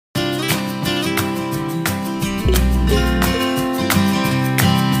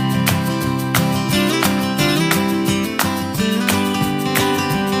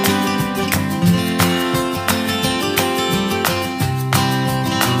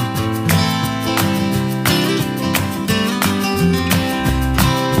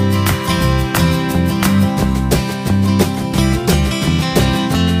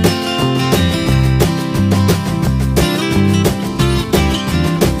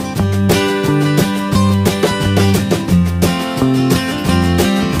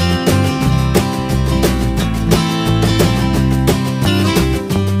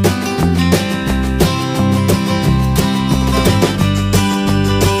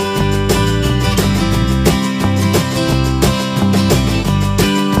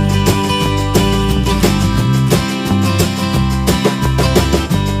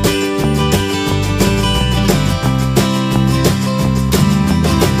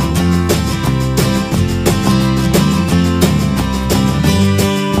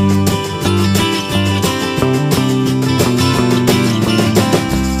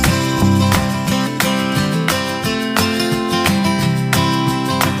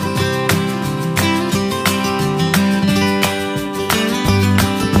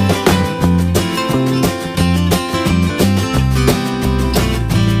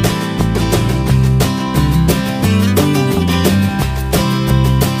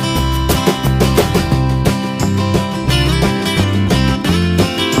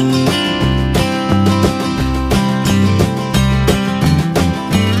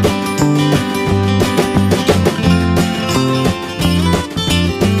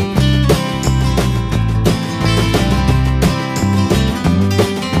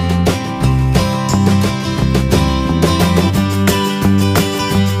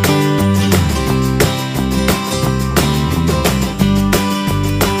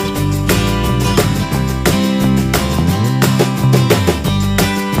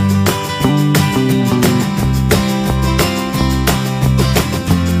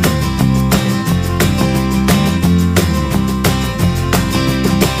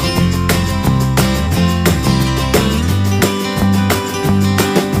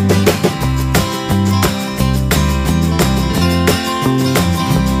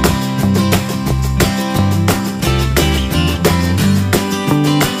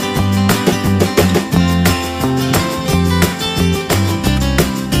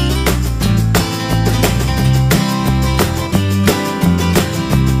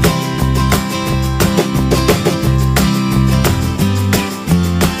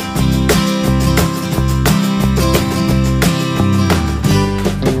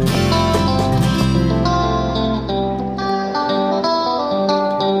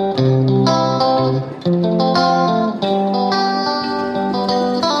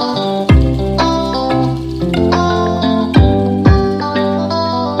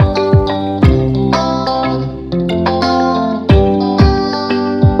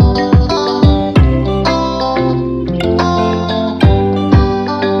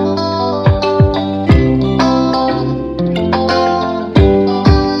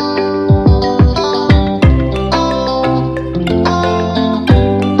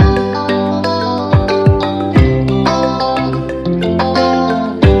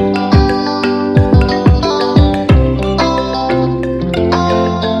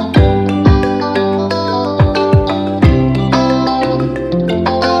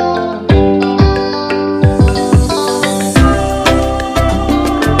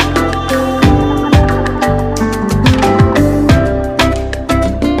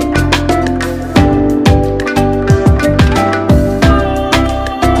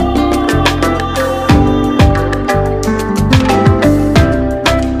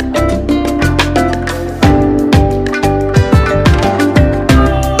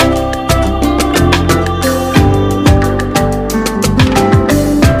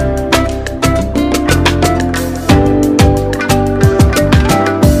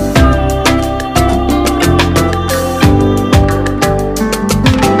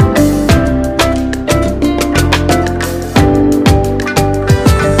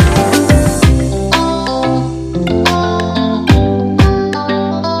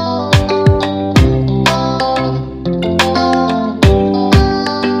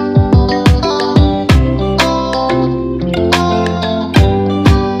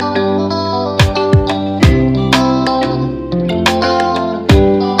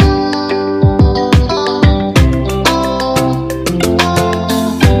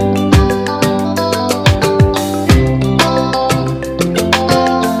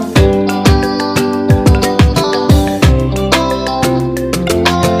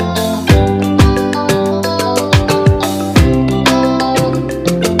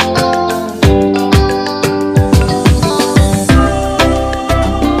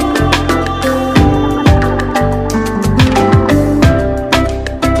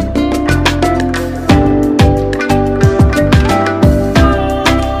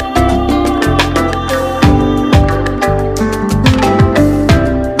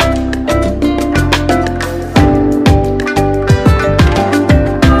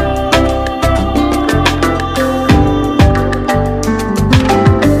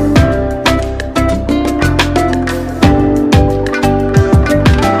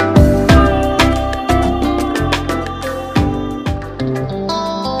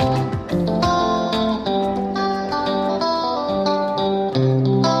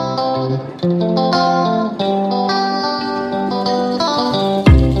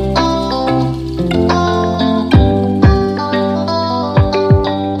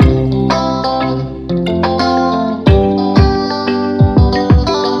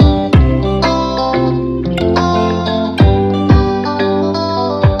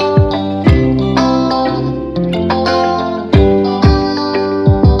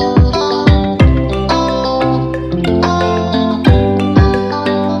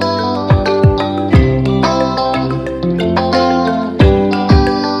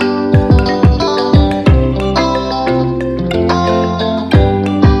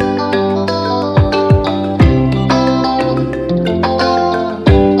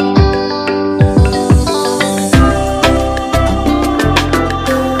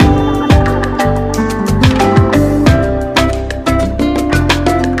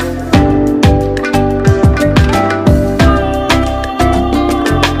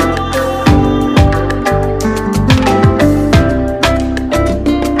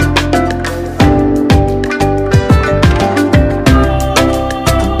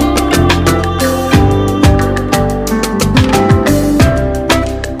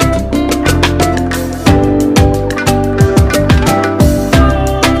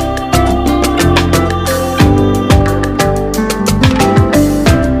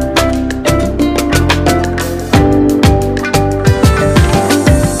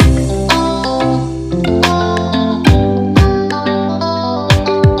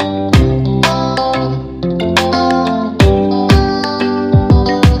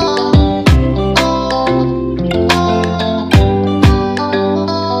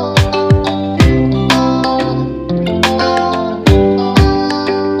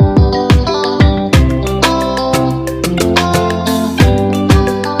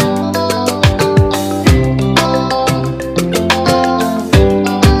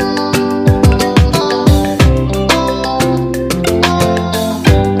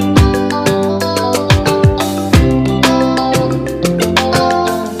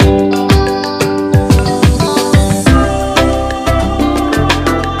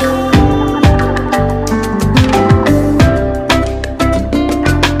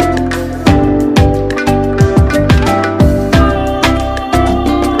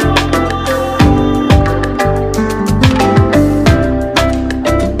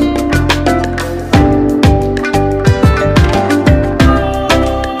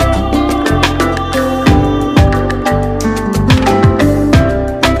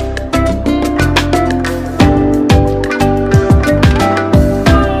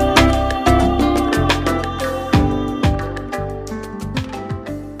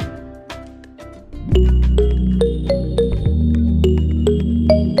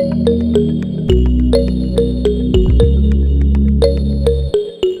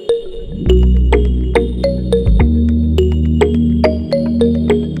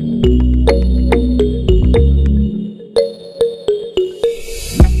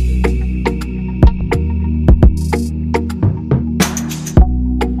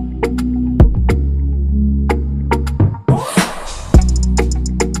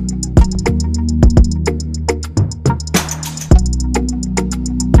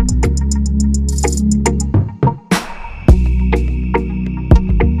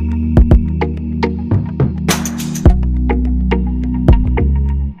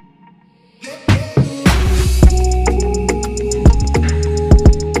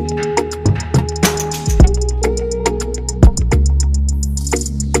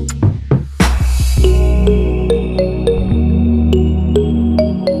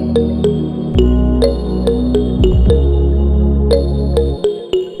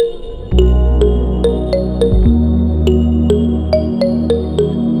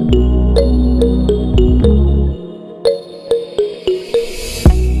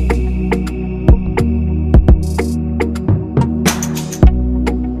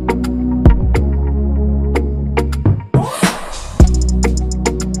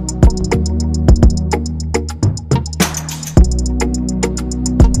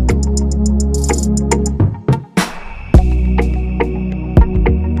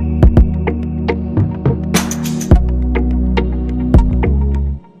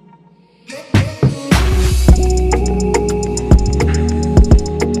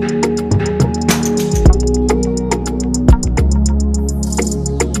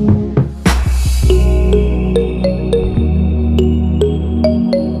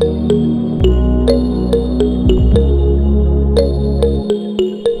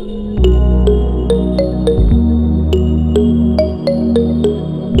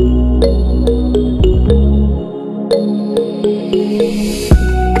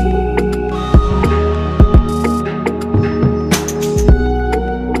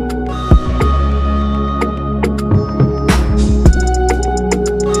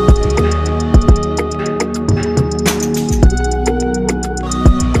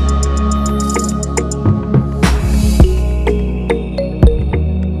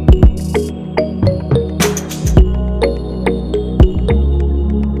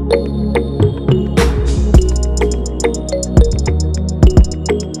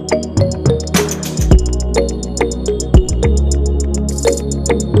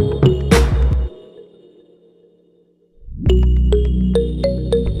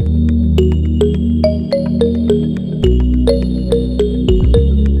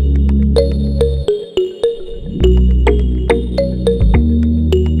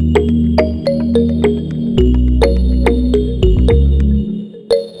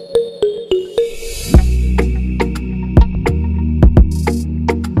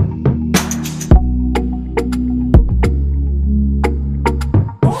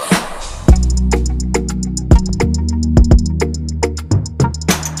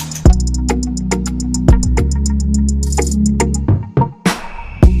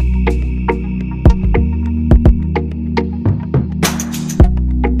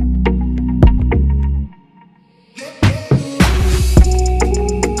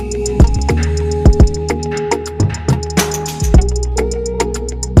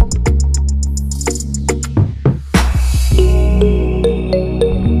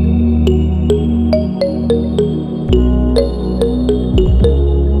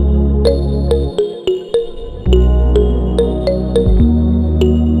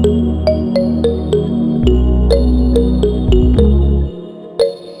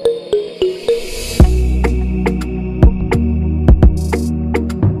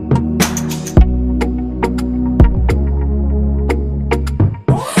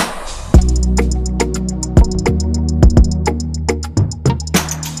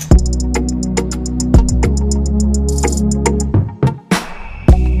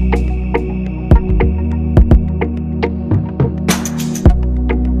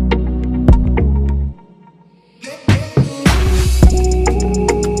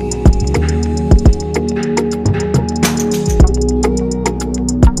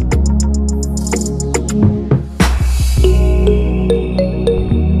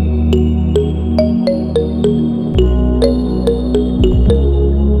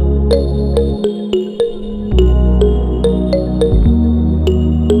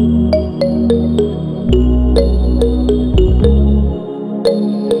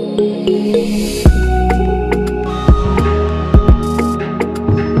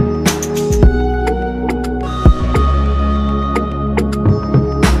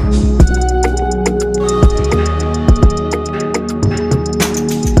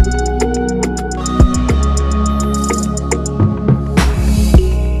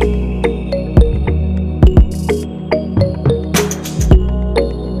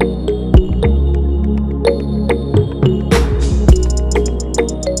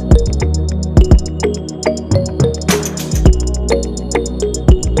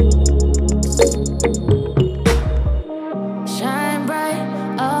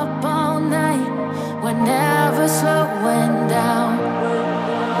slowing down.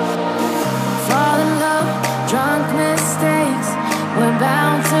 Fall in love, drunk mistakes, we're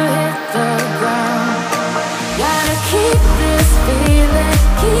bound to hit the ground. Gotta keep this feeling,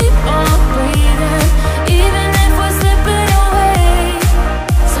 keep on breathing, even if we're slipping away.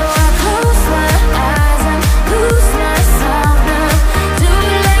 So I close my eyes and lose myself now. Do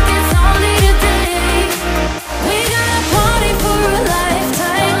it like it's only today. We got a party for a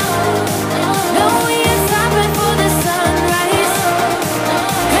lifetime. No, we ain't stopping for the sunrise.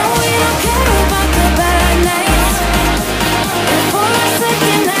 And we don't care about the bad nights. And for a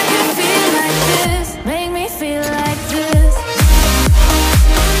second I can feel like this. Make me feel like this.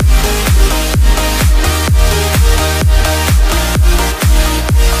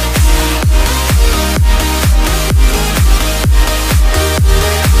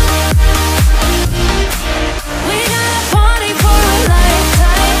 We got a party for a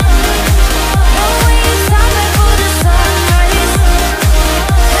lifetime. No, we ain't stopping for the sunrise.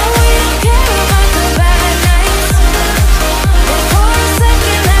 And we don't care about the bad nights. And for a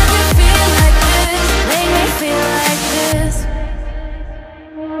second I can feel like this. Make me feel like this.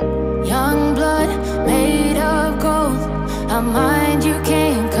 Young blood made of gold, a mind you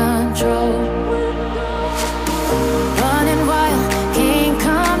can't control. Running wild, can't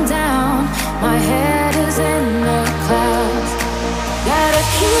come down. My head is in the clouds. Gotta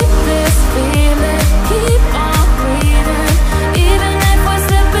keep this feeling, keep on breathing, even if we're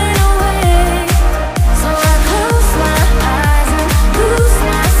slipping away. So I close my eyes and lose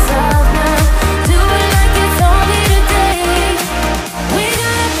myself now. Do it like it's only today. We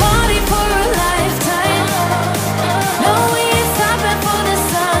got a party for a lifetime. No, we ain't stopping for the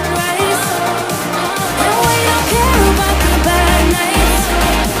sunrise. And we don't care about the bad nights.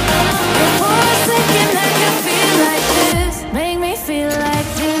 And for a second I can feel like this. Make me feel like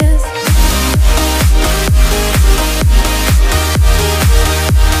this.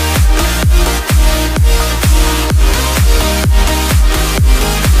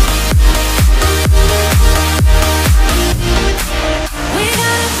 We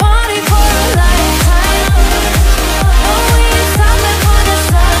got a party for a lifetime. No, we ain't stopping for the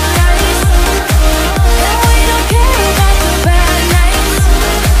sunrise. And we don't care about the bad nights.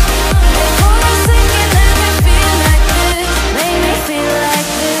 And for a second I can feel like this. Make me feel like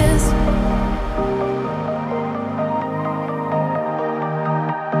this.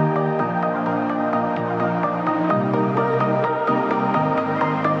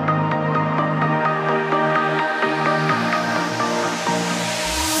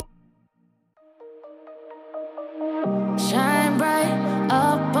 Shine bright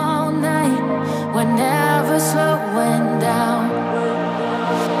up all night, we're never slowing down.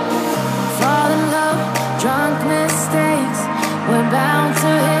 Fall in love, drunk mistakes, we're bound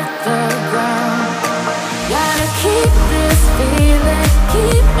to hit the ground. Gotta keep this feeling,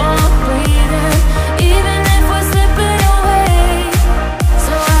 keep